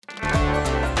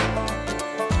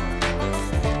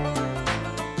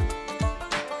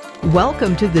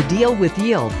Welcome to The Deal with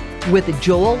Yield with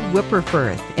Joel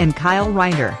Wipperfurth and Kyle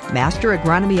Reiner, Master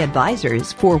Agronomy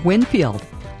Advisors for Winfield.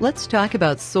 Let's talk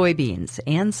about soybeans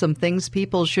and some things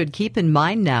people should keep in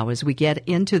mind now as we get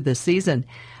into the season.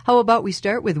 How about we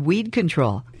start with weed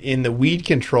control? In the weed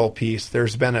control piece,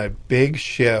 there's been a big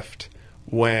shift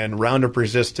when Roundup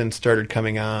resistance started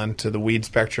coming on to the weed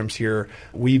spectrums here.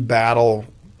 We battle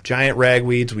giant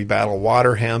ragweeds, we battle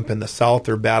waterhemp. In the south,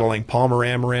 they're battling Palmer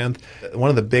amaranth.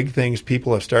 One of the big things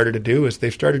people have started to do is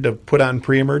they've started to put on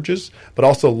preemerges, but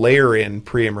also layer in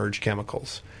preemerge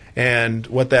chemicals. And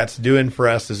what that's doing for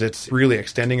us is it's really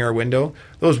extending our window.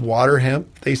 Those waterhemp,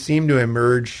 they seem to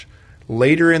emerge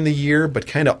later in the year, but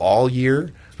kind of all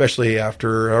year, especially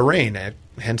after a rain,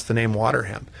 hence the name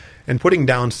waterhemp. And putting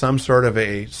down some sort of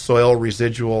a soil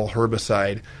residual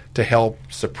herbicide to help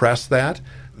suppress that,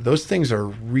 those things are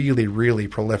really, really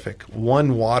prolific.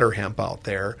 One water hemp out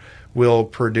there will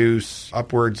produce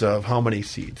upwards of how many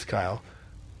seeds, Kyle?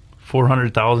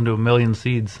 400,000 to a million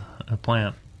seeds a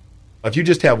plant. If you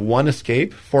just have one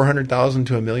escape, 400,000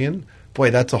 to a million,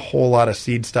 boy, that's a whole lot of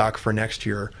seed stock for next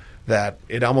year that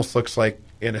it almost looks like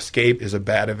an escape is a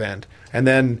bad event. And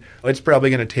then it's probably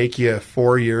going to take you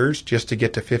 4 years just to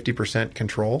get to 50%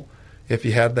 control if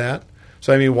you had that.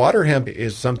 So, I mean, water hemp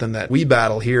is something that we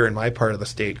battle here in my part of the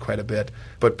state quite a bit,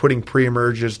 but putting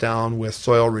pre-emerges down with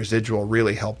soil residual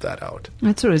really helped that out.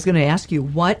 That's what I was going to ask you.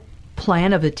 What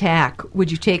plan of attack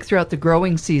would you take throughout the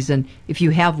growing season if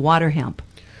you have water hemp?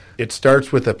 It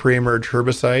starts with a pre-emerge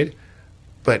herbicide,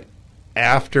 but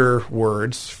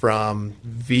afterwards from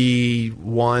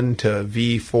V1 to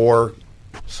V4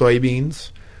 soybeans,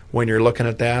 when you're looking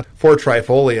at that, for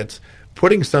trifoliates,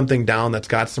 putting something down that's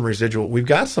got some residual. We've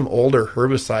got some older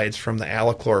herbicides from the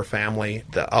Alachlor family,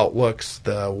 the Outlooks,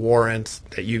 the Warrants,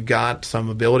 that you've got some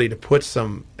ability to put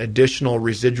some additional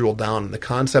residual down. And the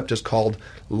concept is called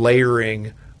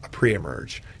layering a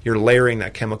pre-emerge. You're layering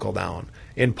that chemical down.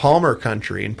 In Palmer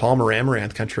country, in Palmer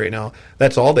amaranth country right now,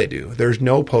 that's all they do. There's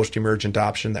no post-emergent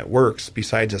option that works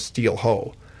besides a steel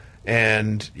hoe.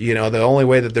 And, you know, the only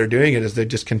way that they're doing it is they're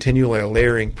just continually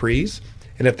layering pre's.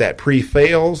 And if that pre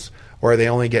fails, or they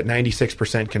only get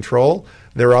 96% control,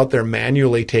 they're out there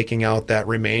manually taking out that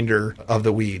remainder of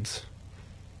the weeds.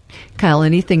 Kyle,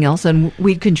 anything else on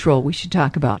weed control we should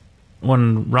talk about?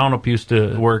 When Roundup used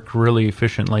to work really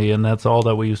efficiently, and that's all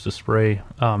that we used to spray,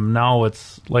 now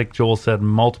it's, like Joel said,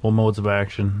 multiple modes of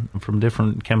action from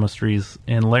different chemistries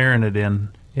and layering it in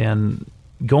and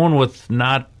going with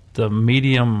not the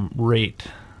medium rate.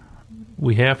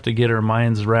 We have to get our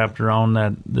minds wrapped around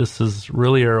that this is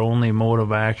really our only mode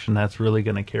of action that's really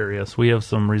going to carry us. We have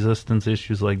some resistance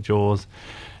issues like Joel was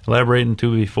elaborating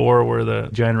to before, where the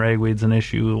giant ragweed's an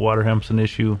issue, water hemp's an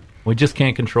issue. We just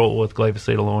can't control it with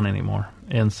glyphosate alone anymore.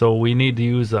 And so we need to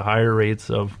use the higher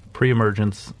rates of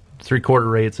pre-emergence,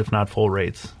 3/4 rates, if not full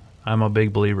rates. I'm a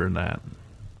big believer in that.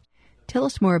 Tell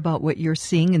us more about what you're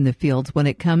seeing in the fields when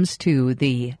it comes to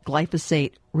the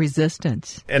glyphosate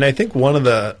resistance. And I think one of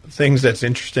the things that's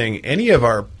interesting, any of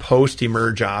our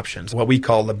post-emerge options, what we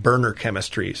call the burner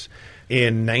chemistries,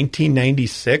 in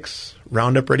 1996,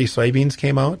 Roundup Ready soybeans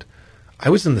came out. I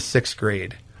was in the 6th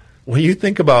grade. When you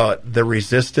think about the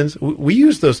resistance, we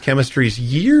used those chemistries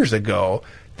years ago.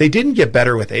 They didn't get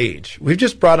better with age. We've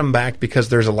just brought them back because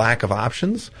there's a lack of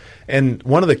options. And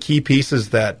one of the key pieces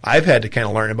that I've had to kind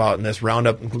of learn about in this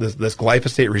Roundup, this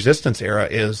glyphosate resistance era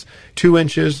is 2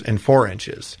 inches and 4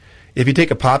 inches. If you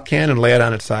take a pop can and lay it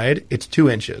on its side, it's 2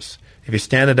 inches. If you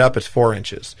stand it up, it's 4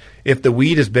 inches. If the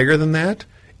weed is bigger than that,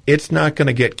 it's not going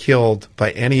to get killed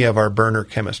by any of our burner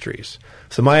chemistries.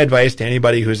 So my advice to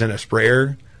anybody who's in a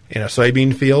sprayer in a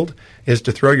soybean field is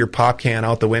to throw your pop can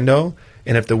out the window.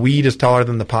 And if the weed is taller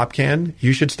than the pop can,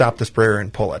 you should stop the sprayer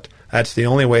and pull it. That's the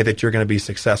only way that you're going to be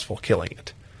successful killing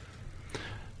it.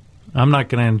 I'm not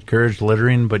going to encourage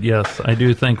littering, but yes, I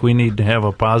do think we need to have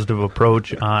a positive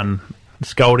approach on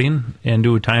scouting and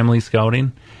do timely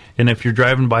scouting. And if you're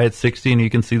driving by at 60 and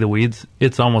you can see the weeds,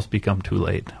 it's almost become too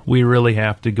late. We really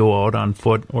have to go out on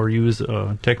foot or use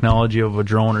technology of a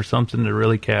drone or something to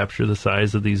really capture the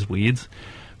size of these weeds,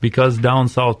 because down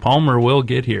south, Palmer will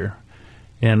get here.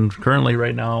 And currently,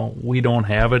 right now, we don't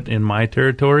have it in my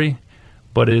territory,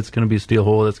 but it's going to be a steel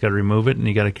hole that's got to remove it, and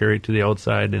you got to carry it to the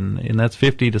outside, and that's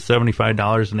 $50 to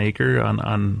 $75 an acre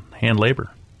on hand labor.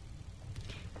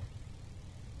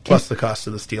 Plus the cost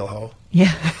of the steel hoe.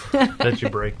 Yeah. That you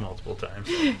break multiple times.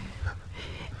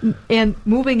 And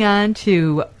moving on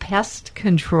to pest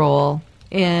control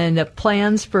and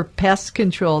plans for pest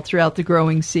control throughout the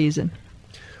growing season.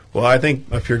 Well, I think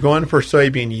if you're going for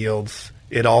soybean yields,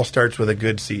 it all starts with a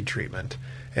good seed treatment.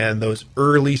 And those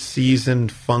early season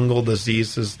fungal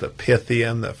diseases, the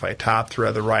Pythium, the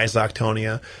Phytophthora, the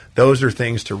Rhizoctonia, those are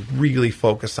things to really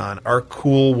focus on. Our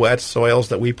cool, wet soils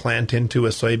that we plant into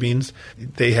as soybeans,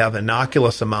 they have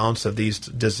innocuous amounts of these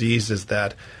diseases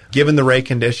that, given the right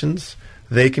conditions,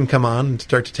 they can come on and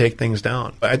start to take things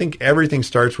down. I think everything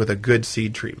starts with a good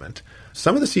seed treatment.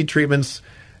 Some of the seed treatments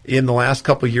in the last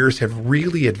couple of years have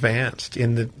really advanced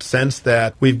in the sense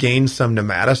that we've gained some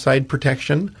nematicide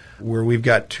protection, where we've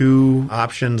got 2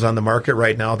 options on the market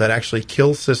right now that actually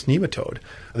kill cyst nematode.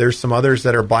 There's some others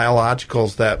that are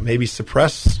biologicals that maybe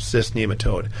suppress cyst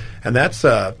nematode, and that's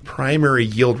a primary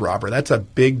yield robber. That's a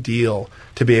big deal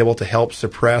to be able to help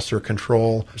suppress or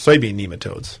control soybean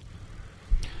nematodes.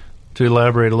 To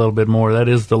elaborate a little bit more, that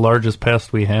is the largest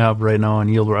pest we have right now in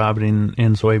yield robbing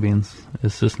in soybeans,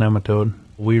 is cyst nematode.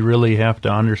 We really have to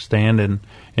understand and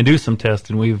do some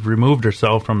testing. We've removed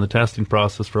ourselves from the testing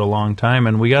process for a long time,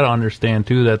 and we got to understand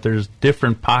too that there's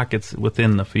different pockets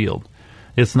within the field.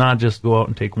 It's not just go out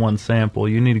and take one sample.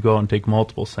 You need to go out and take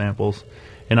multiple samples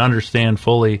and understand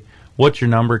fully what your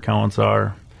number counts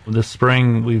are. This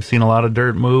spring, we've seen a lot of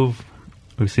dirt move.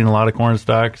 We've seen a lot of corn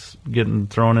stalks getting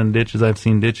thrown in ditches. I've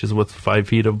seen ditches with 5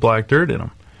 feet of black dirt in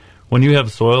them. When you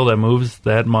have soil that moves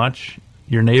that much,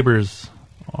 your neighbors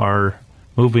are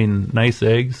moving nice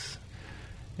eggs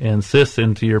and cysts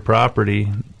into your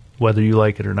property, whether you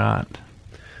like it or not.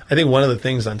 I think one of the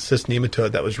things on cyst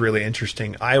nematode that was really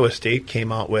interesting, Iowa State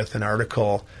came out with an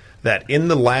article that in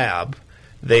the lab,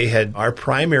 they had our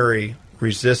primary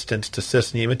resistance to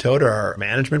cyst nematode, or our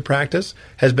management practice,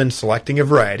 has been selecting a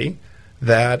variety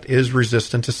that is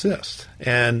resistant to cyst.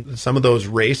 And some of those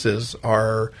races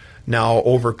are now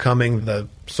overcoming the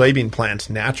soybean plant's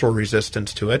natural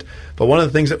resistance to it. But one of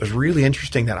the things that was really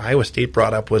interesting that Iowa State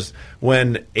brought up was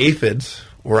when aphids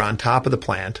were on top of the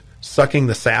plant, sucking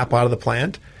the sap out of the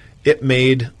plant, it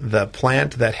made the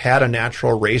plant that had a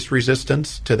natural race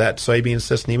resistance to that soybean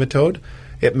cyst nematode,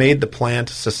 it made the plant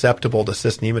susceptible to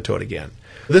cyst nematode again.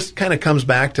 This kind of comes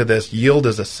back to this yield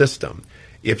as a system.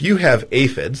 If you have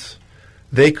aphids,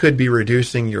 they could be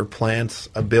reducing your plant's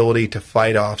ability to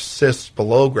fight off cysts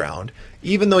below ground,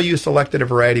 even though you selected a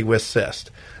variety with cyst.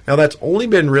 Now, that's only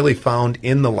been really found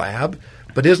in the lab,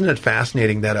 but isn't it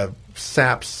fascinating that a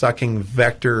sap-sucking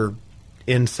vector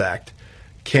insect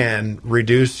can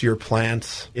reduce your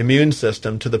plant's immune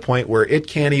system to the point where it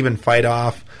can't even fight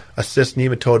off a cyst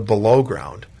nematode below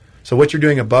ground? So what you're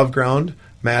doing above ground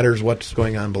matters what's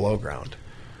going on below ground.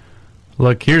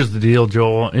 Look, here's the deal,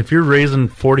 Joel. If you're raising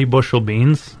 40 bushel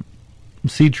beans,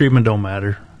 seed treatment don't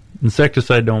matter.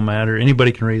 Insecticide don't matter.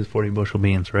 Anybody can raise 40 bushel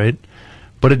beans, right?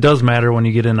 But it does matter when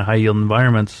you get into high yield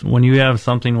environments. When you have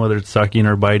something, whether it's sucking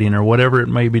or biting or whatever it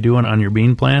may be doing on your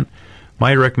bean plant,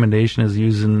 my recommendation is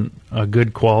using a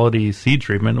good quality seed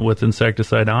treatment with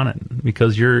insecticide on it,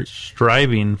 because you're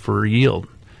striving for yield.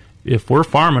 If we're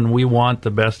farming, we want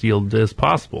the best yield as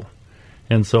possible.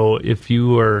 And so if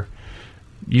you are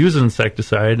using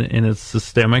insecticide and it's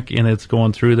systemic and it's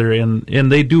going through there,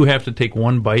 and they do have to take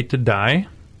one bite to die,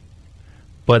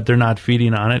 but they're not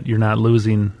feeding on it, you're not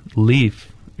losing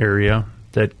leaf area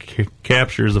that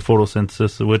captures the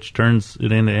photosynthesis, which turns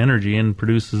it into energy and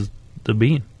produces the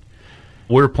bean.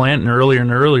 We're planting earlier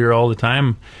and earlier all the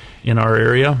time in our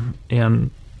area, and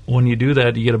when you do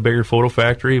that, you get a bigger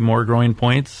photofactory, more growing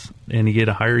points, and you get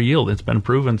a higher yield. It's been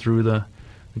proven through the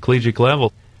collegiate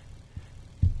level.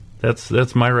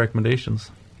 That's my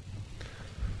recommendations.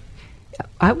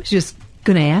 I was just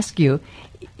going to ask you,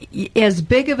 as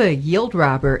big of a yield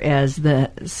robber as the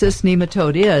cyst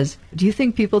nematode is, do you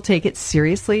think people take it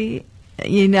seriously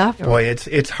enough? Boy,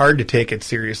 it's hard to take it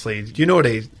seriously. Do you know what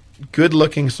a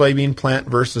good-looking soybean plant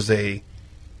versus a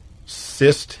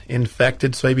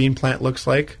cyst-infected soybean plant looks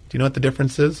like? Do you know what the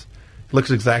difference is? It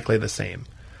looks exactly the same.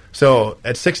 So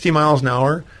at 60 miles an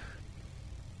hour,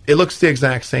 it looks the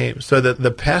exact same. So that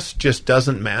the pest just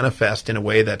doesn't manifest in a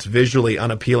way that's visually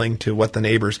unappealing to what the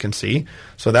neighbors can see.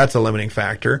 So that's a limiting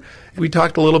factor. We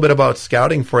talked a little bit about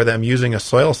scouting for them using a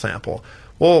soil sample.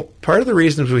 Well, part of the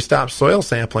reasons we stopped soil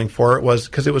sampling for it was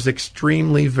because it was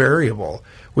extremely variable.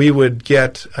 We would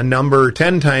get a number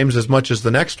 10 times as much as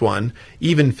the next one,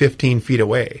 even 15 feet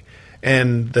away.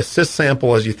 And the cyst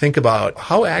sample, as you think about,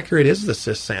 how accurate is the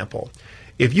cyst sample?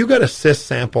 If you got a cyst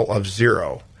sample of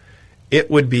 0,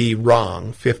 it would be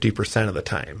wrong 50% of the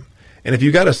time. And if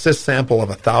you got a cyst sample of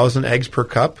 1,000 eggs per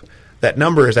cup, that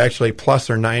number is actually plus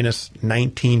or minus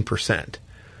 19%.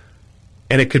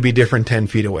 And it could be different 10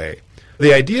 feet away.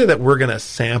 The idea that we're going to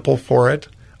sample for it,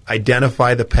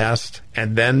 identify the pest,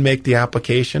 and then make the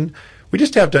application, we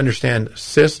just have to understand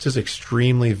cyst is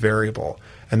extremely variable.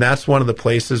 And that's one of the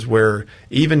places where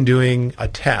even doing a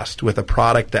test with a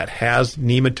product that has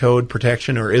nematode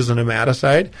protection or is a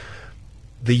nematicide,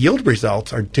 the yield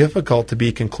results are difficult to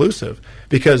be conclusive,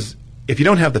 because if you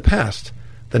don't have the pest,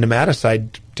 the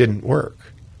nematicide didn't work,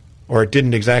 or it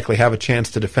didn't exactly have a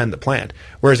chance to defend the plant.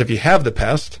 Whereas if you have the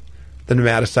pest, the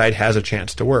nematicide has a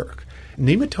chance to work.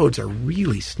 Nematodes are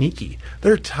really sneaky.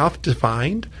 They're tough to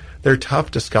find, they're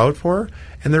tough to scout for,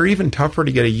 and they're even tougher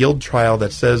to get a yield trial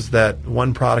that says that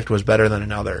one product was better than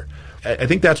another. I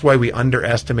think that's why we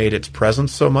underestimate its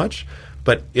presence so much,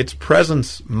 but its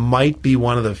presence might be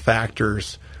one of the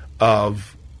factors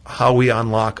of how we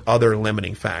unlock other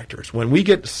limiting factors. When we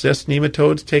get cyst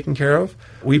nematodes taken care of,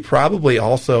 we probably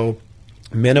also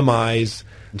minimize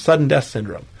sudden death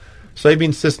syndrome.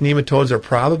 Soybean cyst nematodes are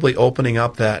probably opening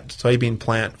up that soybean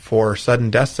plant for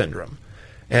sudden death syndrome.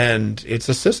 And it's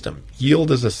a system. Yield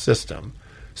is a system.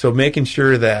 So making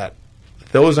sure that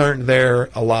those aren't there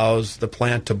allows the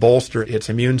plant to bolster its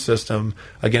immune system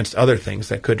against other things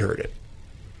that could hurt it.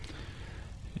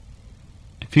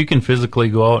 If you can physically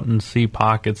go out and see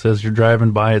pockets as you're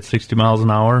driving by at 60 miles an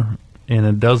hour, and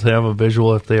it does have a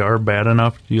visual, if they are bad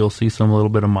enough, you'll see some little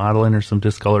bit of mottling or some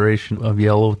discoloration of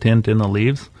yellow tint in the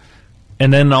leaves.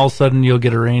 And then all of a sudden you'll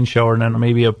get a rain shower, and then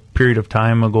maybe a period of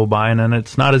time will go by, and then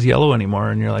it's not as yellow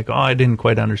anymore, and you're like, oh, I didn't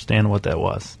quite understand what that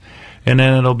was. And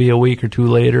then it'll be a week or two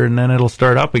later, and then it'll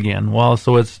start up again. Well,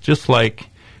 so it's just like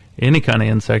any kind of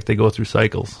insect, they go through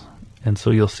cycles. And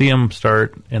so you'll see them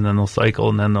start, and then they'll cycle,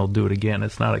 and then they'll do it again.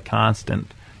 It's not a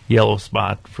constant yellow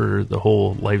spot for the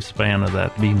whole lifespan of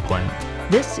that bean plant.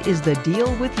 This is The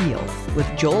Deal with Yield with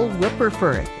Joel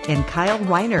Wipperfurth and Kyle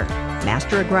Reiner,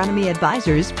 Master Agronomy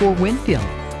Advisors for Winfield.